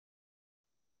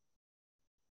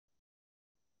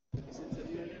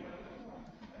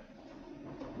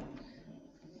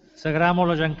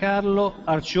Sagramolo Giancarlo,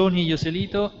 Arcioni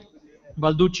Ioselito,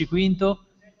 Balducci Quinto,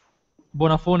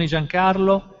 Bonafoni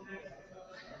Giancarlo,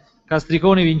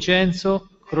 Castriconi Vincenzo,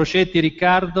 Crocetti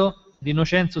Riccardo,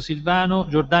 D'Innocenzo Silvano,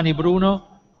 Giordani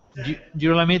Bruno,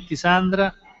 Girolametti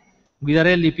Sandra,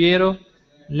 Guidarelli Piero,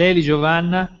 Leli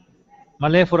Giovanna,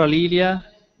 Malefora Lilia,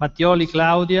 Mattioli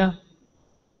Claudia,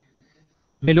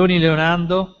 Meloni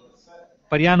Leonardo,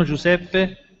 Pariano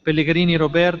Giuseppe, Pellegrini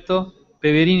Roberto,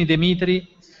 Peverini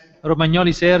Demitri,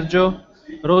 Romagnoli Sergio,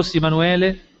 Rossi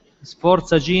Manuele,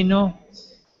 Sforza Gino,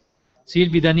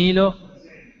 Silvi Danilo,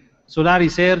 Solari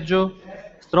Sergio,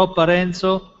 Stroppa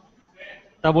Renzo,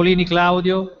 Tavolini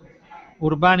Claudio,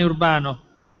 Urbani Urbano,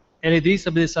 El Idris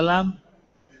Abdesalam,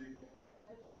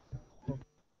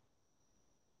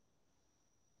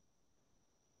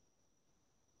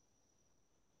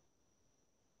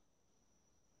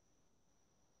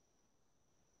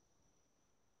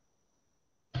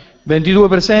 (22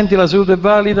 presenti), la seduta è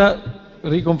valida.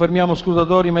 Riconfermiamo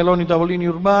scrutatori Meloni, Tavolini,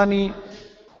 Urbani.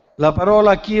 La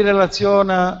parola a chi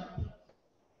relaziona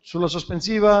sulla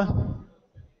sospensiva?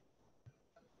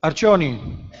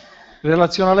 Arcioni,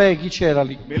 relaziona lei? Chi c'era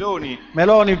lì? Meloni,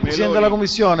 Presidente della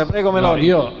Commissione, prego Meloni. No,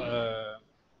 io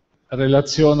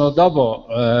relaziono dopo,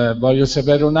 voglio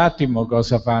sapere un attimo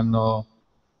cosa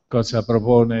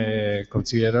propone il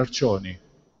consigliere Arcioni,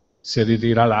 se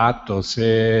ritira l'atto,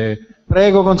 se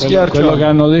prego consigliere Arcioni. Quello che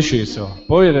hanno deciso,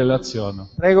 poi relaziono.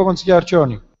 Prego consigliere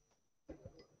Arcioni.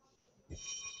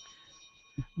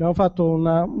 Abbiamo fatto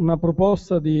una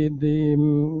proposta di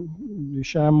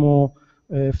diciamo,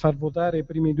 far votare i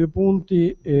primi due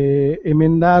punti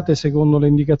emendate secondo le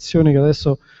indicazioni che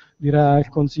adesso dirà il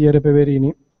consigliere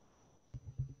Peverini.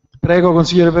 Prego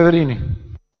consigliere Peverini.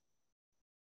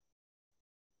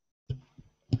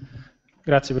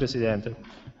 Grazie Presidente.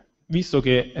 Visto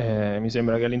che mi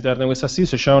sembra che all'interno di questa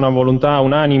assise c'è una volontà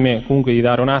unanime comunque di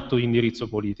dare un atto di indirizzo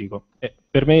politico,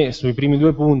 per me sui primi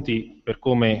due punti, per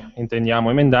come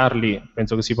intendiamo emendarli,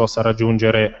 penso che si possa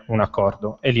raggiungere un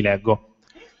accordo e li leggo.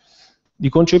 Di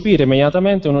concepire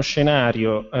immediatamente uno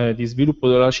scenario di sviluppo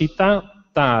della città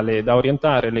tale da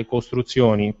orientare le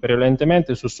costruzioni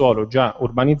prevalentemente su suolo già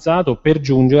urbanizzato per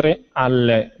giungere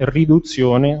alla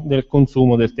riduzione del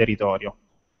consumo del territorio.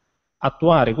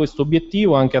 Attuare questo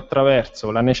obiettivo anche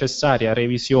attraverso la necessaria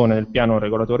revisione del piano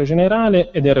regolatore generale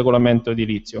e del regolamento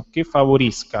edilizio, che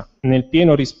favorisca, nel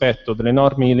pieno rispetto delle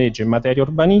norme di legge in materia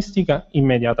urbanistica,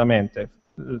 immediatamente,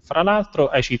 fra l'altro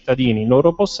ai cittadini in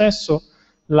loro possesso,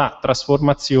 la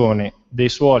trasformazione dei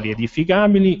suoli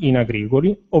edificabili in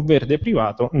agricoli o verde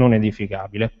privato non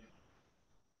edificabile.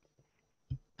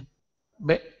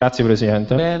 Grazie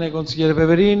Presidente. Bene, consigliere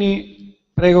Peverini.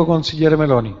 Prego consigliere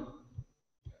Meloni.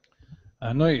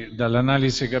 Noi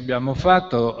dall'analisi che abbiamo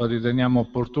fatto riteniamo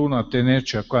opportuno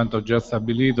attenerci a quanto già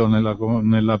stabilito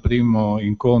nel primo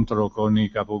incontro con i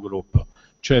capogruppo,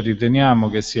 cioè riteniamo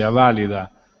che sia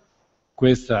valida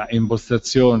questa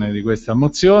impostazione di questa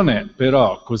mozione,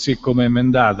 però così come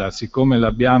emendata, siccome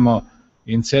l'abbiamo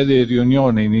in sede di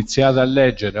riunione iniziata a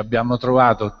leggere, abbiamo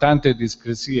trovato tante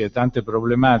discrasie, tante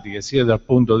problematiche sia dal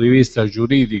punto di vista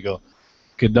giuridico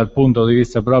che dal punto di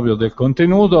vista proprio del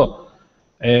contenuto,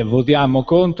 votiamo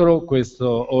contro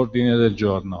questo ordine del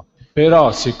giorno.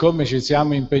 Però siccome ci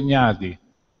siamo impegnati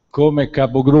come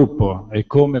capogruppo e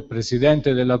come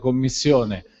Presidente della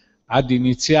Commissione ad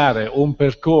iniziare un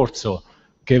percorso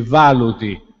che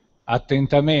valuti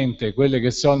attentamente quelle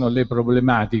che sono le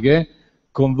problematiche,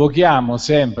 convochiamo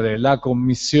sempre la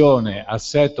Commissione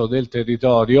Assetto del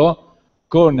Territorio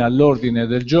con all'ordine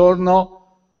del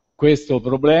giorno questo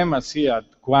problema, sia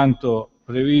quanto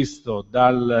previsto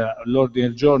dall'ordine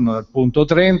del giorno del punto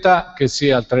 30 che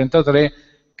sia il 33,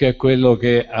 che è quello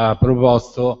che ha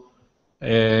proposto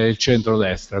il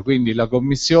centrodestra. Quindi la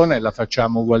Commissione la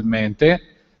facciamo ugualmente,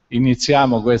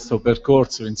 iniziamo questo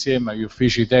percorso insieme agli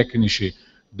uffici tecnici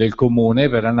del Comune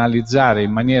per analizzare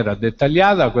in maniera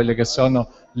dettagliata quelle che sono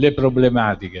le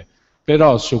problematiche.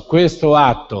 Però su questo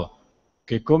atto,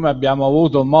 che come abbiamo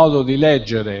avuto modo di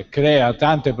leggere crea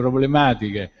tante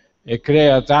problematiche e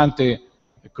crea tante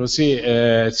così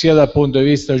sia dal punto di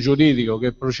vista giuridico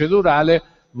che procedurale,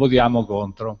 votiamo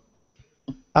contro.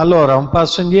 Allora, un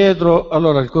passo indietro.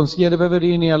 Allora, il consigliere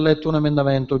Peverini ha letto un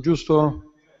emendamento,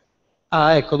 giusto?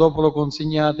 Ah, ecco, dopo lo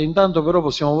consegnate. Intanto però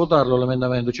possiamo votarlo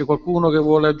l'emendamento. C'è qualcuno che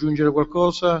vuole aggiungere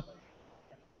qualcosa?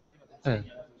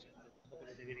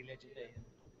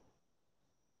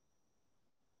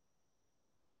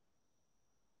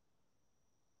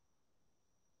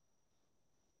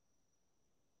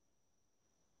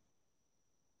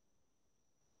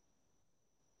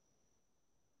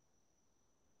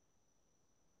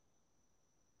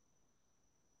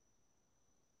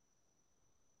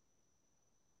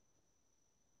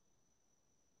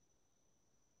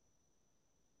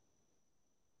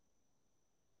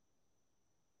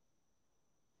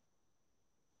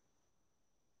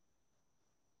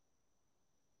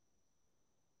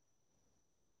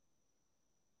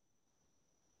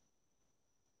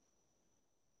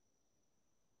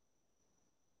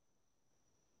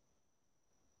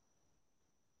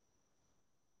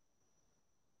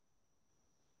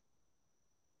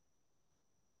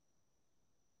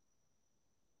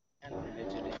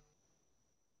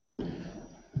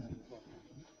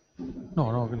 No,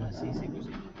 no. Sì, sì,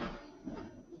 così.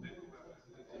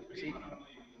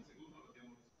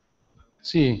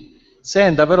 Sì.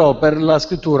 Senta, però per la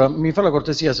scrittura mi fa la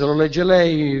cortesia, se lo legge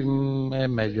lei è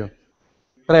meglio.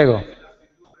 Prego.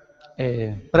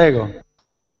 Prego.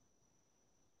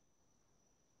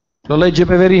 Lo legge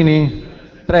Peverini?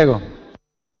 Prego.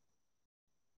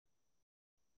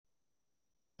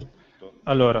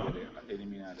 Allora,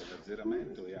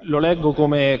 lo leggo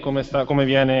come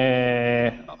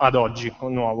viene ad oggi,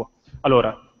 nuovo.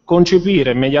 Allora,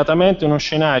 concepire immediatamente uno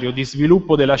scenario di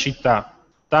sviluppo della città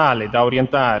tale da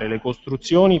orientare le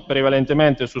costruzioni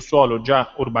prevalentemente su suolo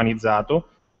già urbanizzato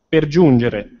per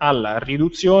giungere alla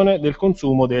riduzione del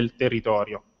consumo del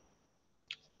territorio.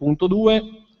 Punto 2.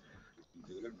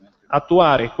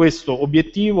 Attuare questo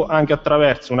obiettivo anche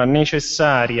attraverso una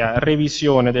necessaria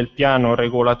revisione del piano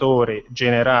regolatore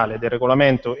generale del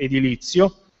regolamento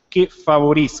edilizio che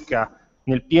favorisca,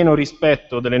 nel pieno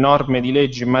rispetto delle norme di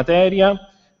legge in materia,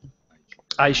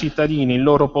 ai cittadini in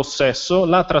loro possesso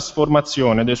la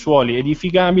trasformazione dei suoli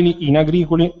edificabili in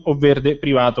agricoli o verde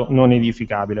privato non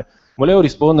edificabile. Volevo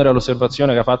rispondere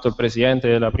all'osservazione che ha fatto il Presidente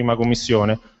della prima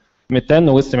Commissione.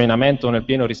 Mettendo questo emendamento nel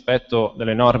pieno rispetto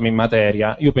delle norme in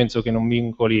materia, io penso che non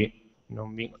vincoli,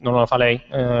 non lo fa lei?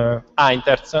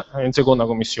 In seconda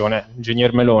commissione,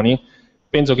 ingegner Meloni,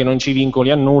 penso che non ci vincoli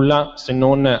a nulla se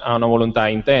non a una volontà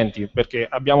e intenti, perché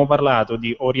abbiamo parlato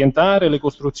di orientare le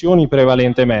costruzioni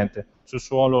prevalentemente su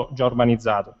suolo già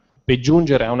urbanizzato, per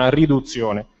giungere a una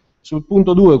riduzione. Sul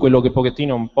punto 2, quello che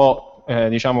pochettino un po'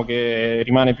 diciamo che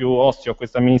rimane più ostio a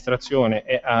questa amministrazione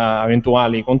e a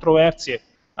eventuali controversie,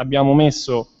 abbiamo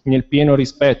messo nel pieno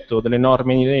rispetto delle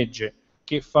norme di legge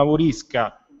che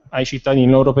favorisca ai cittadini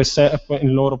in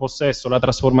loro possesso la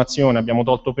trasformazione, abbiamo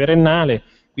tolto perennale,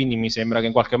 quindi mi sembra che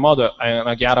in qualche modo è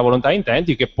una chiara volontà di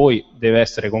intenti che poi deve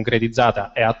essere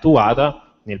concretizzata e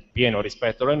attuata nel pieno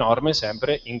rispetto alle norme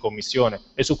sempre in commissione,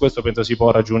 e su questo penso si può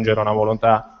raggiungere una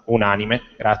volontà unanime.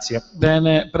 Grazie.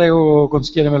 Bene, prego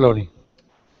consigliere Meloni.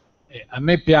 A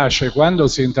me piace, quando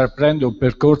si intraprende un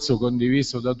percorso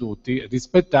condiviso da tutti,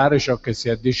 rispettare ciò che si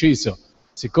è deciso.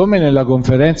 Siccome nella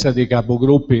conferenza dei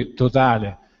capogruppi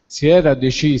totale si era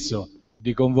deciso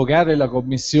di convocare la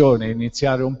commissione e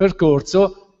iniziare un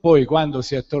percorso, poi quando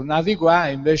si è tornati qua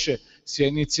invece si è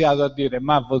iniziato a dire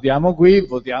ma votiamo qui,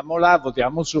 votiamo là,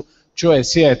 votiamo su, cioè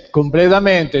si è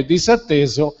completamente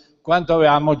disatteso quanto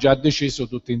avevamo già deciso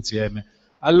tutti insieme.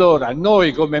 Allora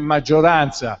noi come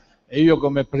maggioranza e io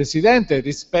come Presidente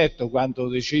rispetto quanto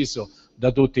deciso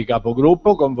da tutti i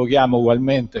capogruppo, convochiamo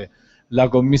ugualmente la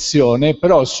Commissione,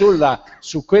 però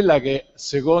su quella che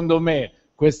secondo me,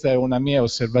 questa è una mia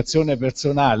osservazione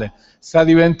personale, sta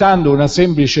diventando una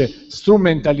semplice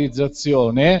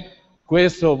strumentalizzazione,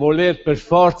 questo voler per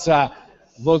forza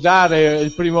votare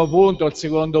il primo punto, il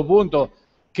secondo punto,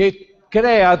 che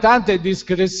crea tante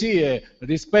discrasie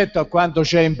rispetto a quanto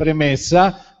c'è in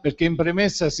premessa, perché in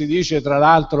premessa si dice tra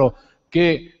l'altro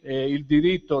che il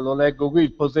diritto, lo leggo qui,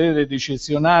 il potere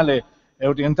decisionale è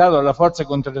orientato alla forza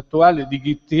contrattuale di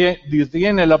chi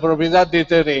detiene la proprietà dei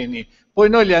terreni. Poi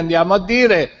noi gli andiamo a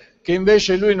dire che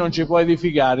invece lui non ci può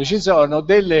edificare. Ci sono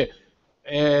dei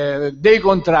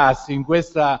contrasti in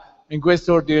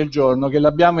questo ordine del giorno che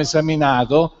l'abbiamo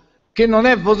esaminato, che non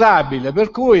è votabile, per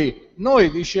cui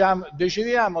noi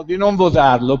decidiamo di non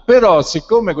votarlo, però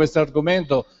siccome questo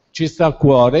argomento ci sta a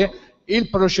cuore, il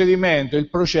procedimento, il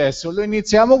processo lo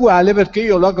iniziamo uguale, perché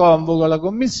io la convoco alla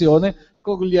commissione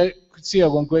sia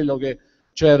con quello che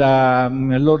c'era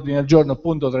nell'ordine del giorno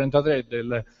appunto 33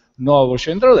 del nuovo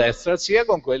centrodestra, sia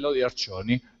con quello di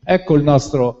Arcioni. Ecco il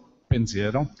nostro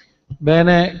pensiero.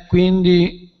 Bene,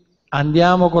 quindi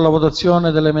andiamo con la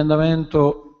votazione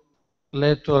dell'emendamento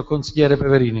letto dal consigliere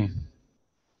Peverini.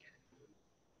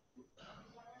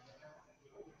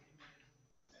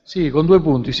 Sì, con 2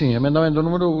 punti, sì, emendamento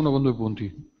numero 1 con 2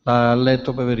 punti, l'ha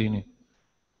letto Peverini.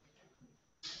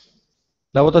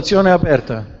 La votazione è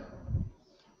aperta.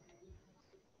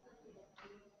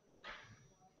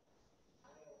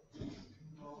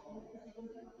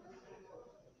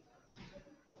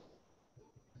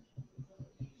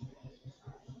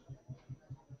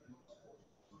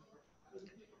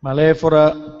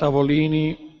 Malefora,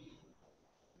 Tavolini.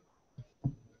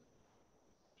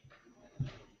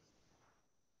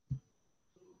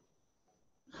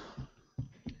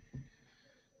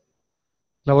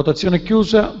 La votazione è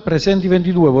chiusa. Presenti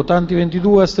 22, votanti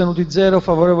 22, astenuti 0,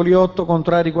 favorevoli 8,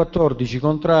 contrari 14.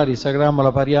 Contrari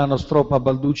Sagrammola, Pariano, Stroppa,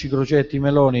 Balducci, Crocetti,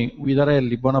 Meloni,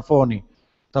 Guidarelli, Bonafoni,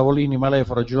 Tavolini,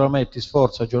 Malefora, Girolametti,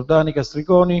 Sforza, Giordani,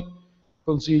 Castriconi.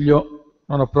 Consiglio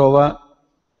non approva.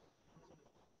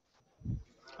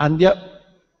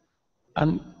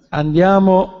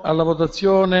 Andiamo alla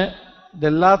votazione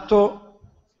dell'atto.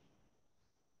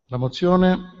 La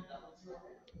mozione?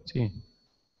 Sì.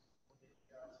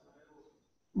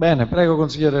 Bene, prego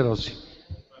consigliere Rossi.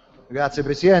 Grazie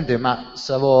Presidente, ma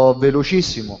sarò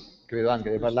velocissimo, credo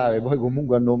anche di parlare poi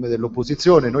comunque a nome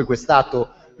dell'opposizione. Noi quest'atto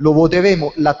lo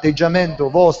voteremo, l'atteggiamento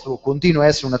vostro continua a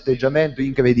essere un atteggiamento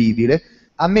incredibile,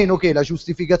 a meno che la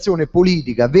giustificazione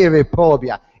politica vera e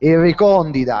propria e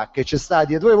recondita che c'è sta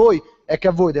dietro di voi è che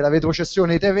a voi della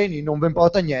retrocessione dei terreni non vi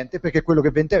importa niente, perché quello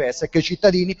che vi interessa è che i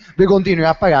cittadini vi continuino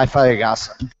a pagare e fare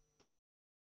cassa.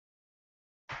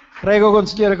 Prego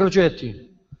consigliere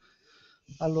Crocetti.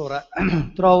 Allora,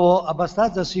 trovo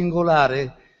abbastanza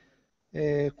singolare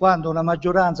quando una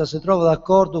maggioranza si trova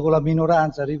d'accordo con la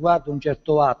minoranza riguardo un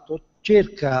certo atto,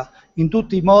 cerca in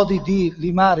tutti i modi di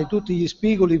limare tutti gli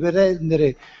spigoli per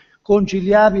rendere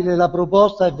conciliabile la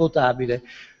proposta e votabile.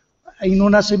 In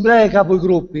un'assemblea dei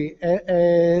capogruppi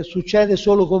succede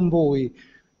solo con voi.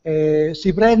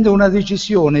 Si prende una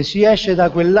decisione, si esce da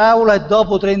quell'aula e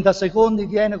dopo 30 secondi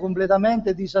viene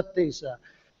completamente disattesa.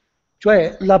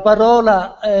 Cioè la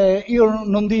parola, io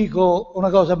non dico una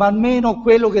cosa, ma almeno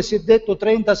quello che si è detto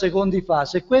 30 secondi fa.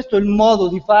 Se questo è il modo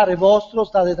di fare vostro,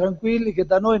 state tranquilli che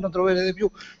da noi non troverete più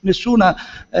nessuna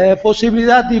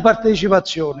possibilità di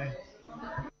partecipazione.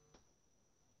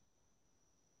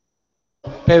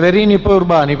 Peverini poi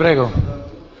Urbani, prego.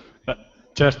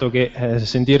 Certo che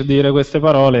sentir dire queste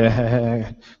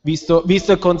parole, visto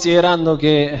e considerando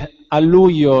che a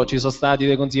luglio ci sono stati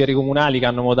dei consiglieri comunali che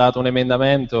hanno votato un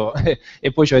emendamento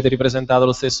e poi ci avete ripresentato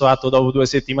lo stesso atto dopo 2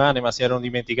 settimane, ma si erano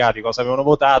dimenticati cosa avevano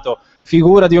votato,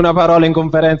 figura di una parola in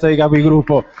conferenza di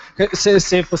capigruppo, se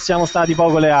siamo stati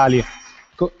poco leali.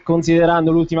 Considerando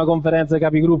l'ultima conferenza dei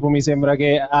capigruppo, mi sembra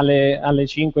che alle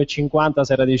 5:50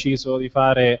 si era deciso di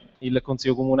fare il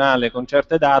consiglio comunale con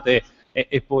certe date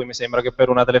e poi mi sembra che per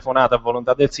una telefonata a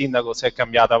volontà del sindaco si è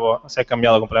cambiata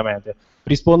completamente.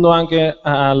 Rispondo anche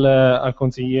al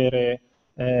consigliere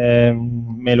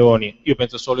Meloni. Io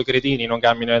penso solo i cretini non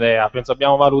cambino idea. Penso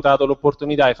abbiamo valutato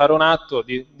l'opportunità di fare un atto,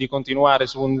 di continuare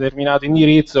su un determinato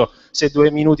indirizzo. Se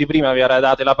 2 minuti prima vi era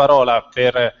date la parola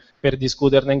per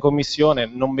discuterne in commissione,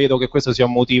 non vedo che questo sia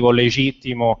un motivo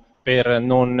legittimo per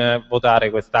non votare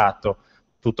quest'atto.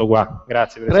 Tutto qua.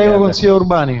 Grazie Presidente. Prego consigliere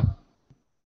Urbani.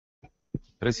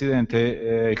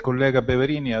 Presidente, il collega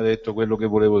Beverini ha detto quello che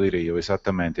volevo dire io,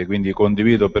 esattamente, quindi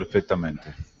condivido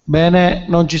perfettamente. Bene,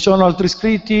 non ci sono altri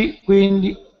iscritti,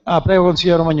 quindi... prego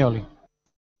consigliere Romagnoli.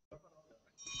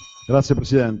 Grazie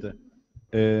Presidente.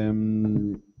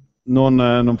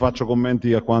 Non faccio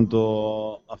commenti a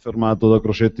quanto affermato da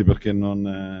Crocetti perché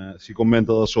non si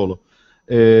commenta da solo.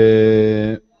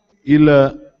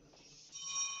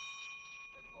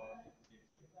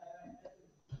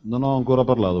 Non ho ancora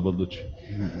parlato, Balducci.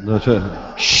 Cioè,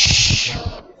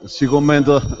 si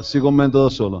commenta da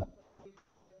solo.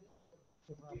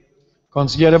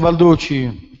 Consigliere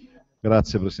Balducci.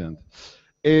 Grazie Presidente.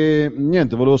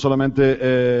 Niente, volevo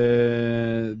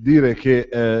solamente dire che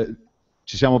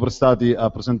ci siamo prestati a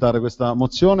presentare questa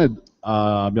mozione,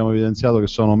 abbiamo evidenziato che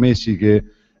sono mesi che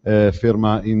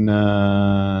ferma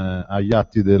agli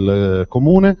atti del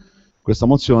Comune questa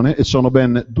mozione e sono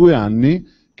ben 2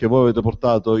 anni che voi avete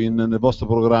portato nel vostro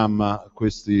programma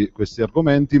questi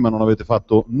argomenti, ma non avete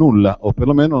fatto nulla, o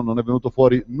perlomeno non è venuto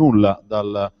fuori nulla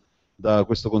da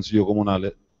questo Consiglio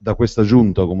Comunale, da questa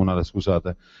Giunta Comunale,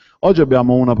 scusate. Oggi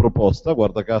abbiamo una proposta,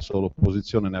 guarda caso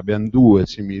l'opposizione ne abbiamo 2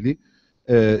 simili,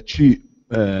 ci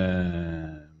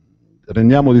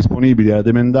rendiamo disponibili ad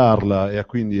emendarla e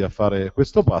quindi a fare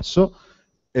questo passo.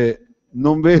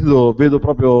 Non vedo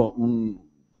proprio,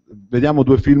 vediamo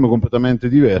 2 film completamente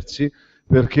diversi,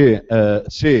 perché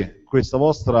se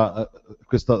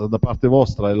da parte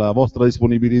vostra e la vostra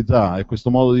disponibilità e questo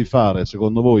modo di fare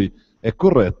secondo voi è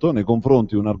corretto nei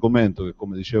confronti di un argomento che,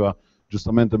 come diceva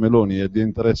giustamente Meloni, è di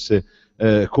interesse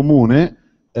comune,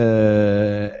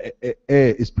 è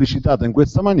esplicitata in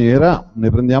questa maniera, ne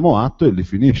prendiamo atto e li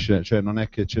finisce, cioè non è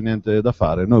che c'è niente da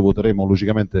fare. Noi voteremo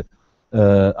logicamente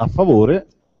a favore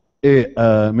e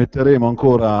metteremo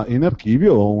ancora in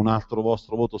archivio un altro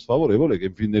vostro voto sfavorevole che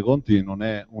in fin dei conti non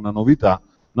è una novità,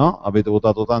 no? Avete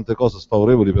votato tante cose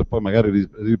sfavorevoli per poi magari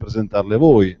ripresentarle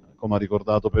voi, come ha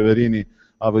ricordato Peverini,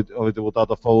 avete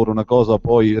votato a favore una cosa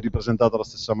poi ripresentata alla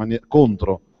stessa maniera,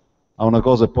 contro a una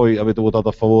cosa e poi avete votato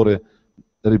a favore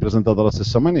ripresentata alla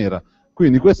stessa maniera.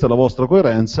 Quindi questa è la vostra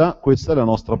coerenza, questa è la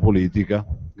nostra politica.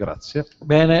 Grazie.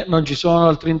 Bene, non ci sono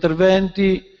altri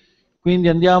interventi. Quindi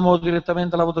andiamo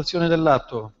direttamente alla votazione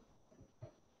dell'atto.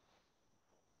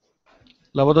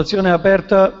 La votazione è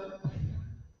aperta.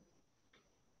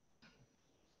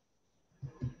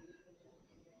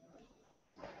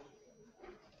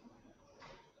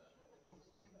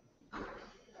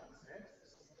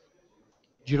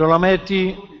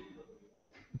 Girolametti,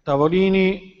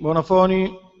 Tavolini,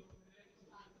 Bonafoni.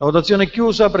 La votazione è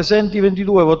chiusa, presenti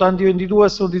 22, votanti 22,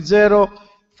 astenuti 0,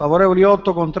 favorevoli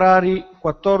 8, contrari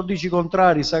 14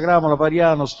 contrari, Sagramola,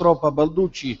 Pariano, Stroppa,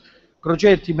 Balducci,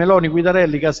 Crocetti, Meloni,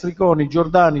 Guidarelli, Castriconi,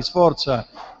 Giordani, Sforza,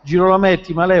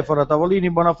 Girolametti, Malefora, Tavolini,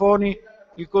 Bonafoni.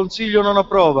 Il Consiglio non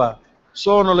approva.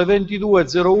 Sono le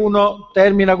 22.01,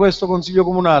 termina questo Consiglio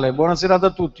Comunale. Buona serata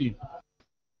a tutti.